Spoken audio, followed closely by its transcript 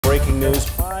breaking news,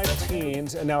 5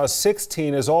 teens and now a 6th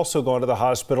teen has also gone to the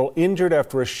hospital injured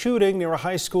after a shooting near a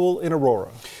high school in Aurora.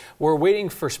 We're waiting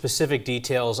for specific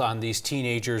details on these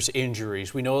teenagers'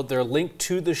 injuries. We know they're linked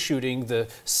to the shooting. The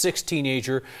 6th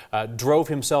teenager drove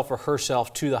himself or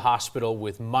herself to the hospital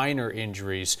with minor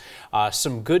injuries.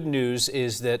 Some good news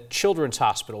is that Children's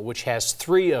Hospital, which has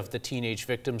 3 of the teenage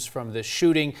victims from this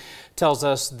shooting, tells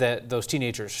us that those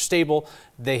teenagers are stable.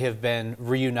 They have been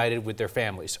reunited with their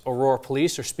families. Aurora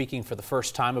Police are speaking for the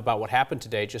first time about what happened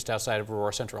today just outside of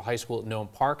Aurora Central High School at Nome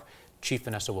Park. Chief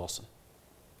Vanessa Wilson.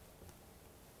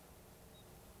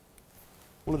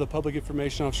 One of the public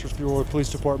information officers for the Aurora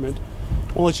Police Department. I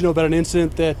want to let you know about an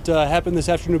incident that happened this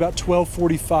afternoon about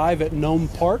 12:45 at Nome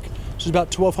Park. This is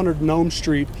about 1200 Nome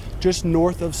Street, just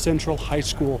north of Central High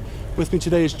School. With me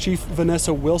today is Chief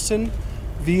Vanessa Wilson,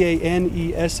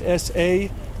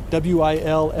 V-A-N-E-S-S-A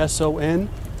W-I-L-S-O-N.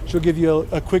 She'll give you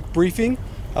a quick briefing.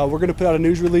 We're going to put out a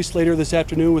news release later this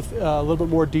afternoon with a little bit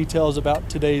more details about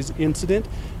today's incident.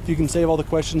 If you can save all the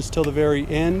questions till the very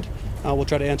end, we'll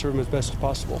try to answer them as best as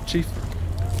possible. Chief?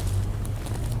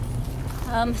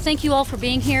 Thank you all for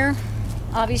being here.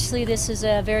 Obviously, this is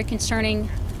a very concerning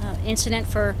incident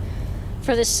for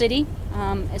this city,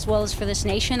 as well as for this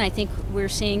nation. I think we're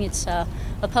seeing it's a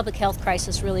public health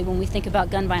crisis, really, when we think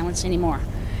about gun violence anymore.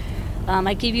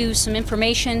 I give you some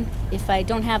information. If I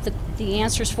don't have the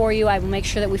answers for you, I will make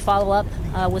sure that we follow up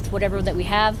with whatever that we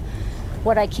have.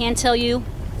 What I can tell you,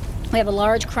 we have a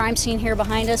large crime scene here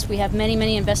behind us. We have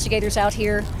many investigators out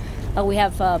here. We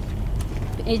have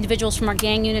individuals from our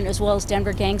gang unit as well as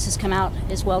Denver gangs has come out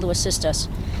as well to assist us.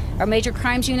 Our major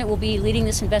crimes unit will be leading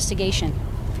this investigation.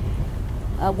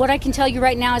 What I can tell you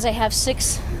right now is I have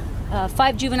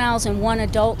 5 juveniles and 1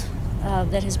 adult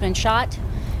that has been shot.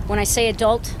 When I say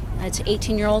adult, it's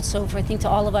 18-year-old, so I think to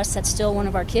all of us that's still one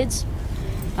of our kids.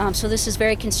 So this is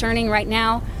very concerning right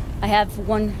now. I have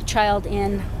 1 child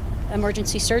in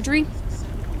emergency surgery.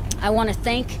 I want to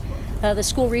thank the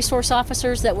school resource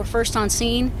officers that were first on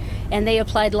scene, and they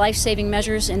applied life-saving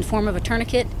measures in form of a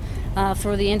tourniquet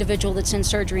for the individual that's in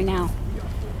surgery now.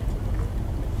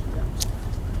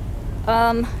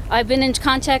 I've been in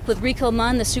contact with Rico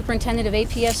Munn, the superintendent of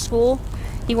APS school.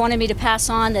 He wanted me to pass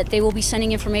on that they will be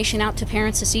sending information out to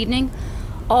parents this evening.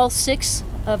 All 6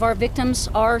 of our victims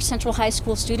are Central High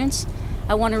School students.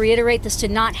 I want to reiterate this did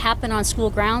not happen on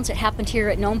school grounds. It happened here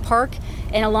at Nome Park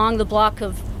and along the block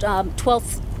of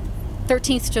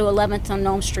 13th to 11th on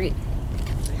Nome Street.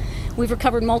 We've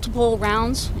recovered multiple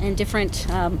rounds in different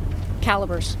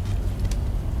calibers.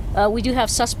 We do have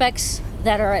suspects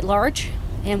that are at large,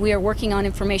 and we are working on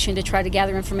information to try to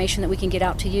gather information that we can get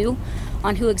out to you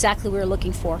on who exactly we're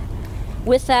looking for.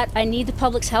 With that, I need the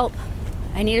public's help.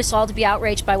 I need us all to be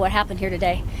outraged by what happened here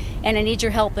today, and I need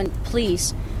your help. And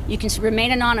please, you can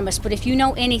remain anonymous, but if you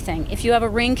know anything, if you have a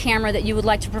Ring camera that you would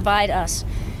like to provide us,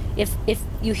 if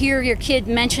you hear your kid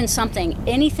mention something,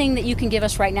 anything that you can give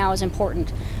us right now is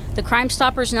important. The Crime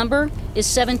Stoppers number is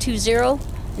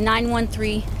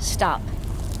 720-913-STOP.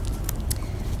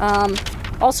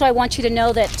 Also, I want you to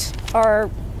know that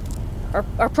our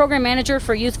program manager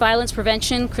for youth violence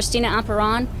prevention, Christina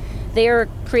Amperon, they are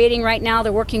creating right now,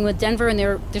 they're working with Denver, and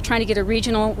they're trying to get a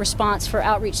regional response for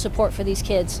outreach support for these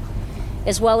kids,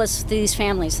 as well as these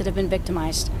families that have been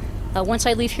victimized. Once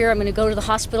I leave here, I'm going to go to the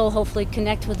hospital, hopefully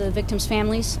connect with the victims'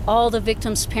 families. All the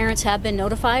victims' parents have been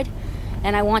notified,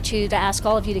 and I want you to ask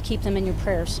all of you to keep them in your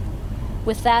prayers.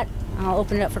 With that, I'll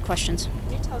open it up for questions.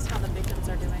 Can you tell us how the victims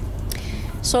are doing?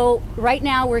 So right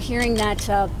now we're hearing that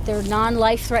they're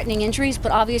non-life-threatening injuries,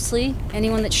 but obviously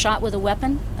anyone that's shot with a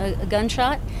weapon, a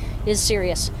gunshot, is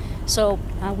serious. So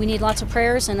we need lots of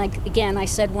prayers, and again, I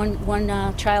said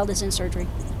one child is in surgery.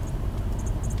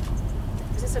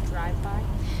 Is this a drive-by?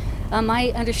 My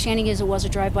understanding is it was a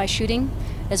drive-by shooting,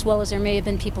 as well as there may have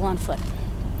been people on foot.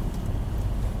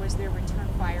 Was there return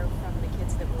fire from the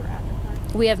kids that were at the park?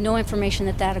 We have no information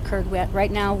that occurred.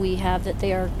 Right now we have that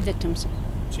they are victims.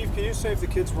 Chief, can you say if the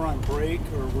kids were on break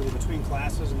or were they between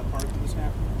classes in the park when this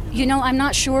happened? You know, I'm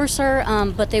not sure, sir,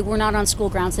 but they were not on school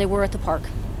grounds. They were at the park.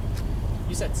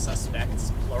 You said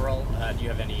suspects, plural. Do you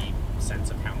have any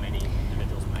sense of how many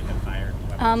individuals might have fired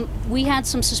weapons? We had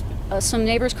some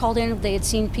neighbors called in. They had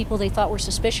seen people they thought were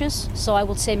suspicious, so I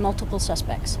would say multiple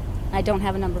suspects. I don't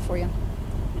have a number for you.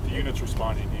 With the units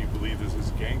responding, do you believe this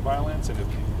is gang violence, and if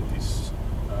these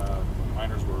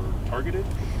minors were targeted?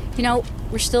 You know,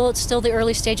 it's still the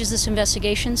early stages of this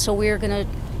investigation, so we're going to,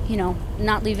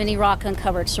 not leave any rock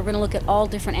uncovered. So we're going to look at all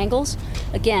different angles.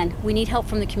 Again, we need help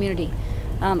from the community.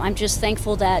 I'm just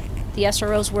thankful that the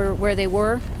SROs were where they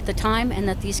were at the time, and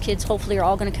that these kids hopefully are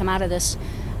all going to come out of this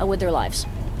with their lives.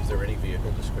 Is there any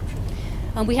vehicle description?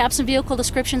 We have some vehicle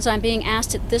descriptions. I'm being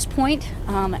asked at this point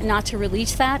not to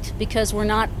release that because we're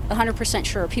not 100%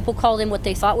 sure. People called in what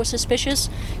they thought was suspicious,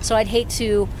 so I'd hate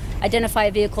to identify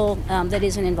a vehicle that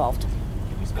isn't involved.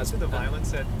 Can you speak to the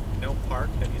violence at Nome Park?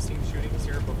 Have you seen shootings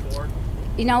here before?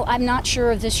 You know, I'm not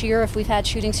sure of this year if we've had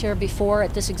shootings here before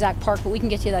at this exact park, but we can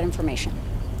get you that information.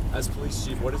 As police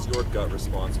chief, what is your gut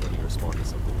response when you respond to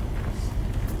something like this?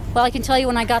 Well, I can tell you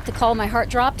when I got the call, my heart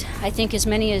dropped. I think as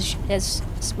many as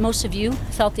most of you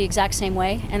felt the exact same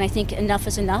way, and I think enough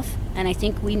is enough, and I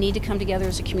think we need to come together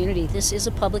as a community. This is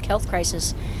a public health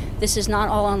crisis. This is not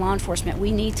all on law enforcement.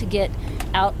 We need to get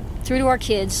out through to our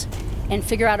kids and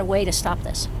figure out a way to stop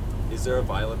this. Is there a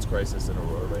violence crisis in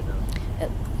Aurora right now?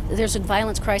 There's a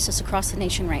violence crisis across the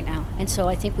nation right now, and so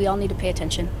I think we all need to pay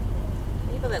attention.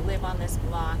 People that live on this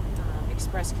block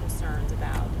express concerns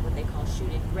about what they call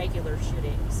regular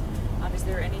shootings. Is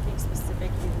there anything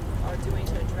specific you are doing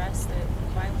to address the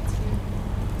violence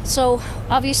here? So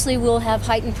obviously we'll have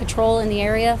heightened patrol in the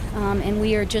area, and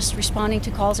we are just responding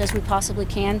to calls as we possibly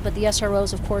can, but the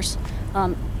SROs, of course,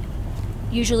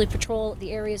 usually patrol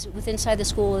the areas inside the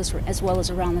school as well as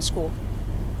around the school.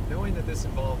 Knowing that this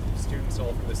involved students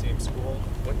all from the same school,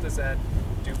 what does that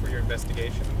do for your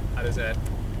investigation? How does that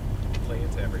play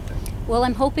into everything? Well,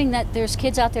 I'm hoping that there's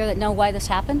kids out there that know why this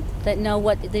happened, that know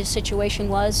what the situation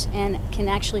was, and can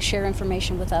actually share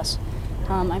information with us.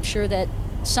 I'm sure that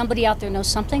somebody out there knows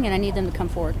something, and I need them to come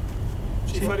forward.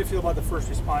 Chief, how do you feel about the first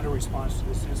responder response to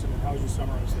this incident? How would you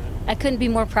summarize that? I couldn't be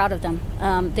more proud of them.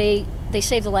 They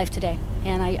saved a life today,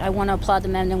 and I want to applaud the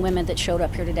men and women that showed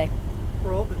up here today.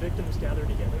 Were all the victims gathered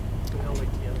together?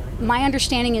 My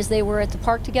understanding is they were at the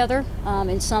park together,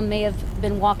 and some may have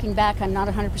been walking back. I'm not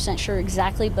 100% sure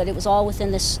exactly, but it was all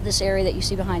within this area that you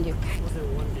see behind you. Was there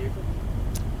one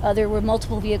vehicle? There were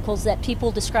multiple vehicles that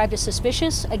people described as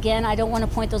suspicious. Again, I don't want to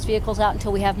point those vehicles out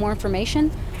until we have more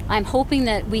information. I'm hoping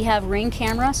that we have Ring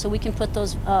camera so we can put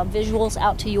those visuals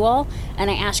out to you all, and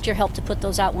I ask your help to put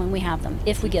those out when we have them,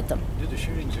 if we get them. Did the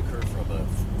shootings occur from a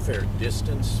fair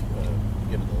distance,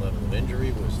 given the level of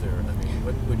injury? Was there,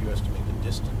 what would you estimate the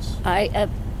distance?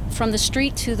 From the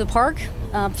street to the park,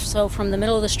 so from the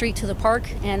middle of the street to the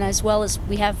park, and as well as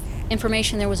we have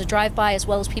information there was a drive-by as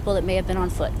well as people that may have been on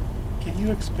foot. Can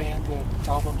you expand the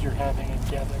problems you're having in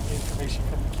gathering information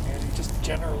from the community, just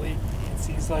generally in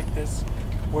scenes like this?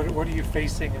 What are you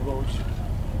facing, and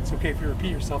it's okay if you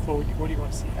repeat yourself, what do you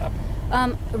want to see happen?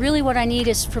 Really what I need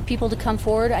is for people to come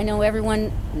forward. I know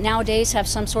everyone nowadays have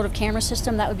some sort of camera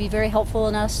system. That would be very helpful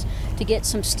in us to get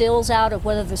some stills out of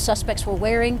whether the suspects were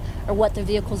wearing or what the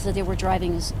vehicles that they were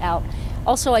driving is out.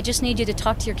 Also, I just need you to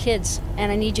talk to your kids,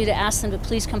 and I need you to ask them to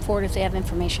please come forward if they have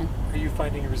information. Are you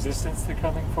finding resistance to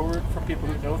coming forward from people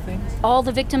who know things? All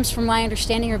the victims, from my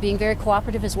understanding, are being very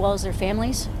cooperative as well as their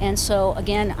families. And so,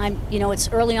 again, it's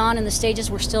early on in the stages.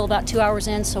 We're still about 2 hours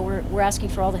in, so we're asking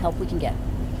for all the help we can get.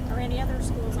 Are any other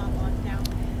schools on lockdown?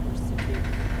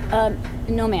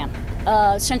 No, ma'am.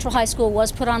 Central High School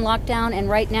was put on lockdown, and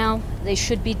right now they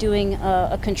should be doing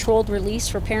a controlled release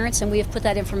for parents, and we have put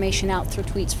that information out through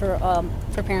tweets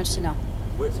for parents to know.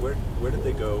 Where did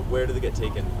they go? Where did they get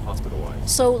taken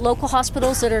hospital-wise? So local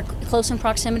hospitals that are close in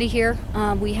proximity here,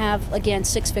 we have, again,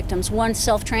 6 victims. 1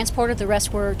 self-transported, the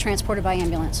rest were transported by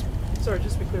ambulance. Sorry,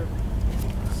 just to be clear,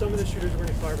 some of the shooters were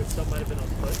in a car, but some might have been on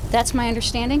foot? That's my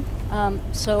understanding.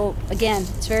 So again,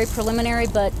 it's very preliminary,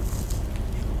 but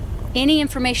any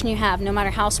information you have, no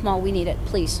matter how small, we need it,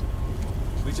 please.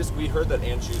 We heard that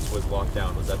Anschutz was locked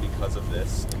down. Was that because of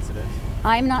this incident?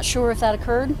 I'm not sure if that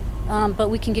occurred, but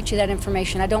we can get you that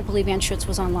information. I don't believe Anschutz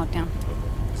was on lockdown.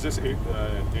 Is this a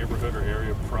neighborhood or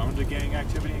area prone to gang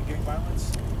activity and gang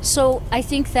violence? So I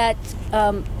think that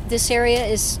this area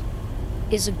is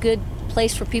a good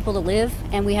place for people to live,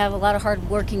 and we have a lot of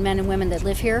hard-working men and women that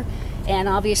live here, and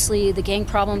obviously the gang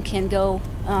problem can go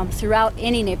throughout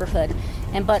any neighborhood.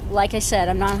 But like I said,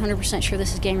 I'm not 100% sure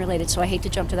this is gang related, so I hate to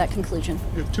jump to that conclusion.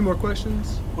 We have 2 more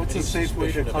questions. What's a safe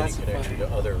way to classify? Any connection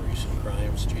to other recent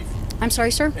crimes, Chief? I'm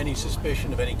sorry, sir? Any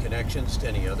suspicion of any connections to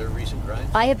any other recent crimes?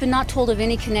 I have been not told of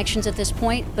any connections at this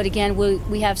point, but again,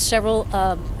 we have several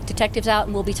detectives out,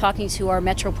 and we'll be talking to our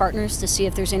Metro partners to see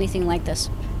if there's anything like this.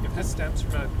 If this stems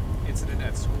from an incident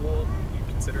at school, are you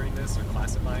considering this or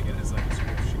classifying it as like a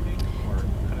school shooting, or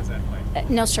how does that play?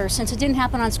 No, sir. Since it didn't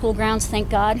happen on school grounds, thank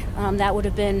God, that would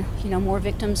have been, more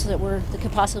victims that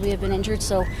could possibly have been injured.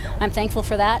 So I'm thankful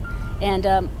for that. And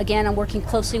again, I'm working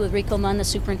closely with Rico Munn, the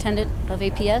superintendent of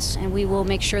APS, and we will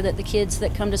make sure that the kids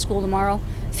that come to school tomorrow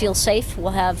feel safe.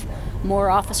 We'll have more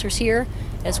officers here,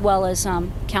 as well as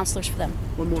counselors for them.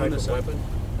 One more on this weapon?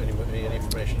 Any any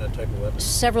information on that type of weapon?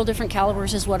 Several different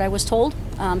calibers is what I was told,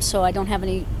 so I don't have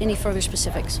any further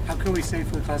specifics. How can we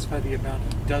safely classify the amount?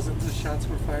 Dozens of shots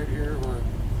were fired here, or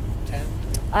 10?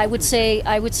 I would say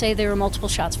there were multiple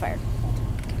shots fired.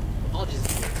 Apologies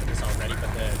for this already,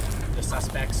 but the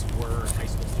suspects were high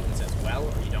school students as well,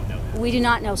 or you don't know that? We do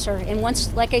not know, sir. And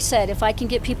once, like I said, if I can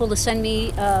get people to send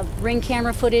me ring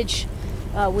camera footage,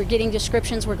 we're getting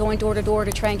descriptions. We're going door to door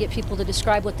to try and get people to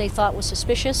describe what they thought was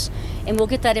suspicious, and we'll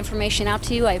get that information out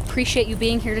to you. I appreciate you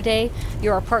being here today.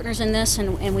 You're our partners in this,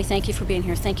 and we thank you for being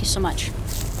here. Thank you so much.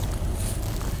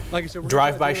 Like I said,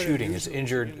 Drive-by shooting has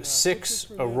injured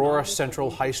 6 Aurora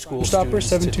Central High School students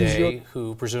today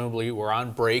who presumably were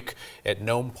on break at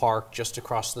Nome Park just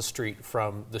across the street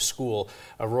from the school.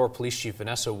 Aurora Police Chief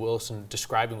Vanessa Wilson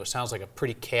describing what sounds like a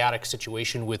pretty chaotic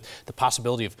situation with the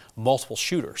possibility of multiple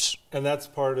shooters. And that's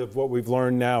part of what we've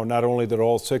learned now, not only that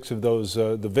all 6 of those,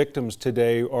 the victims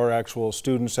today are actual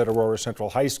students at Aurora Central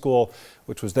High School,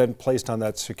 which was then placed on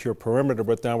that secure perimeter,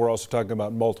 but now we're also talking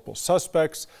about multiple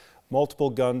suspects, multiple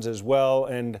guns as well,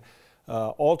 and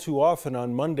all too often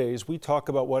on Mondays we talk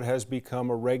about what has become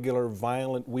a regular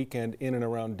violent weekend in and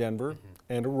around Denver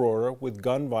and Aurora with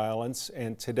gun violence,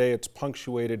 and today it's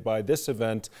punctuated by this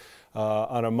event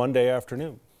on a Monday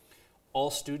afternoon. All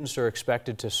students are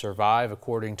expected to survive,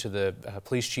 according to the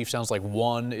police chief. Sounds like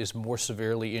one is more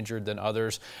severely injured than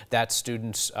others. That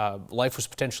student's life was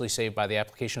potentially saved by the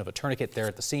application of a tourniquet there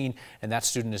at the scene, and that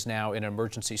student is now in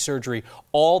emergency surgery.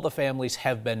 All the families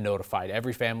have been notified.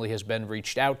 Every family has been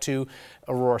reached out to.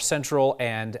 Aurora Central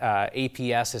and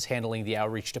APS is handling the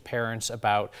outreach to parents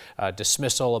about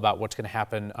dismissal, about what's going to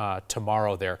happen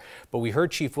tomorrow there. But we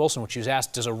heard Chief Wilson when she was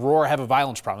asked, does Aurora have a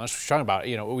violence problem? That's what she's talking about.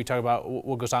 You know, we talk about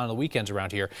what goes on the weekends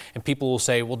around here, and people will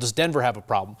say, well, does Denver have a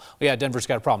problem? Well, yeah, Denver's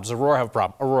got a problem. Does Aurora have a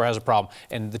problem? Aurora has a problem.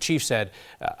 And the chief said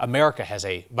America has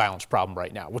a violence problem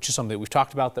right now, which is something that we've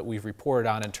talked about, that we've reported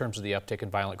on in terms of the uptick in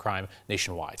violent crime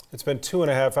nationwide. It's been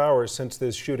 2.5 hours since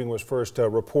this shooting was first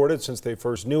reported, since they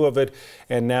first knew of it,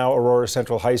 and now Aurora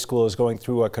Central High School is going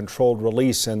through a controlled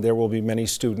release, and there will be many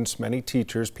students, many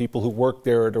teachers, people who work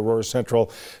there at Aurora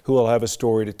Central who will have a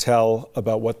story to tell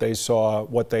about what they saw,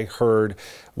 what they heard,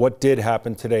 what did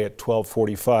happen today at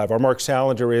 12:45. Our Mark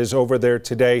Salinger is over there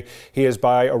today. He is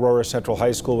by Aurora Central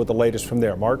High School with the latest from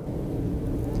there. Mark?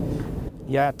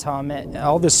 Yeah, Tom,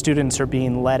 all the students are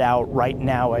being let out right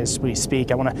now as we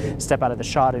speak. I want to step out of the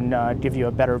shot and give you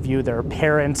a better view. There are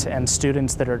parents and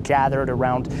students that are gathered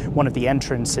around one of the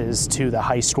entrances to the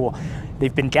high school.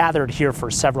 They've been gathered here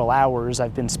for several hours.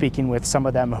 I've been speaking with some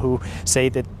of them who say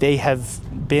that they have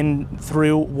been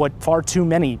through what far too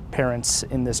many parents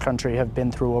in this country have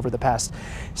been through over the past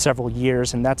several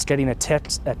years, and that's getting a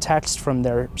text from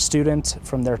their student,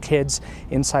 from their kids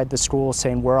inside the school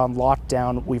saying, we're on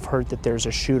lockdown, we've heard that there's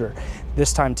a shooter.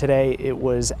 This time today it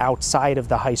was outside of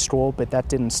the high school, but that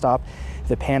didn't stop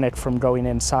the panic from going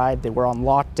inside. They were on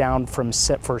lockdown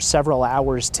for several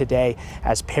hours today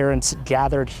as parents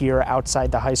gathered here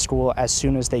outside the high school as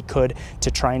soon as they could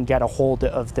to try and get a hold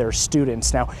of their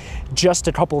students. Now, just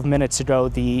a couple of minutes ago,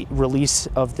 the release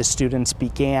of the students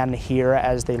began here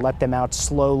as they let them out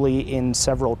slowly in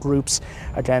several groups.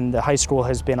 Again, the high school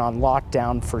has been on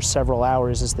lockdown for several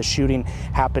hours as the shooting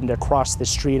happened across the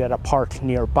street at a park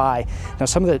nearby. Now,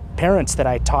 some of the parents that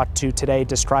I talked to today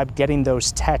described getting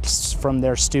those texts from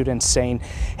their students saying,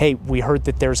 hey, we heard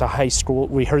that there's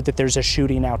a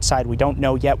shooting outside. We don't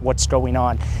know yet what's going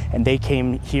on. And they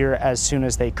came here as soon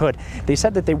as they could. They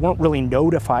said that they weren't really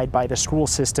notified by the school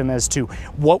system as to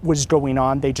what was going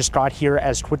on. They just got here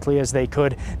as quickly as they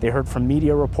could. They heard from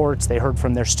media reports. They heard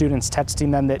from their students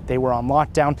texting them that they were on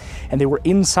lockdown, and they were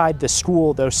inside the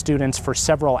school, those students, for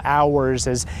several hours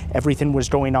as everything was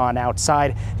going on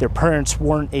outside. Their parents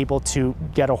weren't able to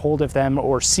get a hold of them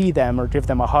or see them or give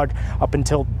them a hug up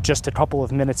until just a couple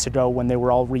of minutes ago when they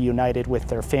were all reunited with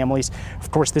their families.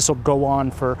 Of course, this will go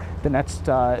on for the next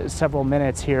several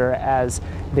minutes here as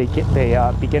they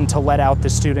begin to let out the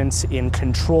students in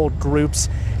controlled groups,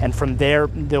 and from there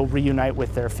they'll reunite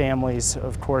with their families.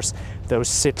 Of course, those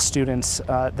 6 students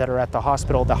that are at the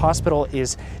hospital. The hospital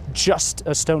is just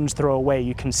a stone's throw away.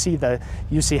 You can see the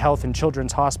UC Health and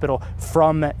Children's Hospital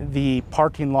from the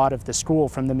parking lot of the school,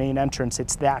 from the main entrance.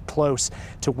 It's that close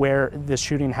to where the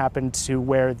shooting happened, to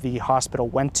where the hospital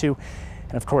went to.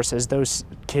 And of course, as those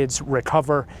kids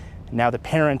recover, now the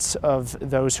parents of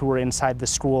those who were inside the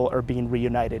school are being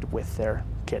reunited with their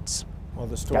kids. Well,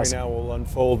 the story now will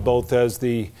unfold both as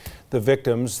the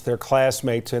victims, their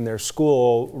classmates, and their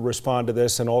school respond to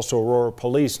this, and also Aurora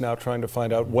Police now trying to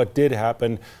find out what did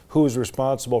happen, who is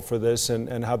responsible for this,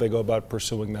 and how they go about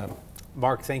pursuing that.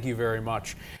 Mark, thank you very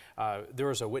much. There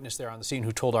was a witness there on the scene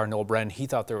who told our Noel Bren he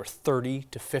thought there were 30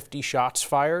 to 50 shots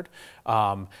fired.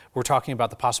 We're talking about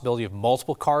the possibility of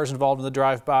multiple cars involved in the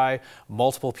drive-by,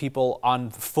 multiple people on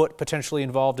foot potentially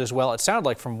involved as well. It sounded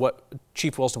like, from what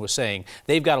Chief Wilson was saying,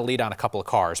 they've got a lead on a couple of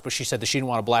cars, but she said that she didn't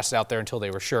want to blast it out there until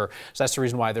they were sure. So that's the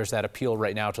reason why there's that appeal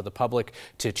right now to the public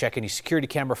to check any security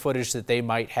camera footage that they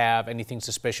might have, anything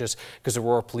suspicious, because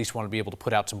Aurora Police want to be able to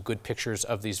put out some good pictures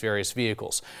of these various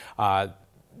vehicles.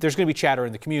 There's going to be chatter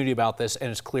in the community about this, and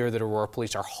it's clear that Aurora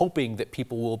Police are hoping that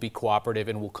people will be cooperative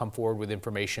and will come forward with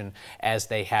information as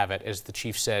they have it. As the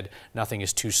chief said, nothing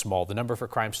is too small. The number for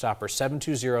Crime Stopper,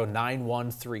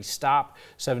 720-913-STOP,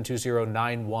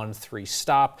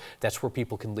 720-913-STOP. That's where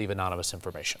people can leave anonymous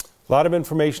information. A lot of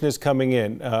information is coming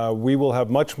in. We will have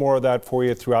much more of that for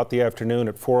you throughout the afternoon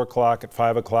at 4 o'clock, at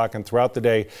 5 o'clock, and throughout the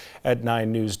day at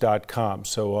 9news.com.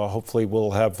 So hopefully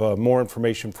we'll have more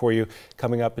information for you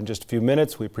coming up in just a few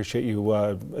minutes. We appreciate you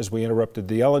as we interrupted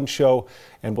the Ellen Show,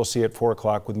 and we'll see you at 4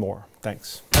 o'clock with more.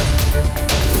 Thanks.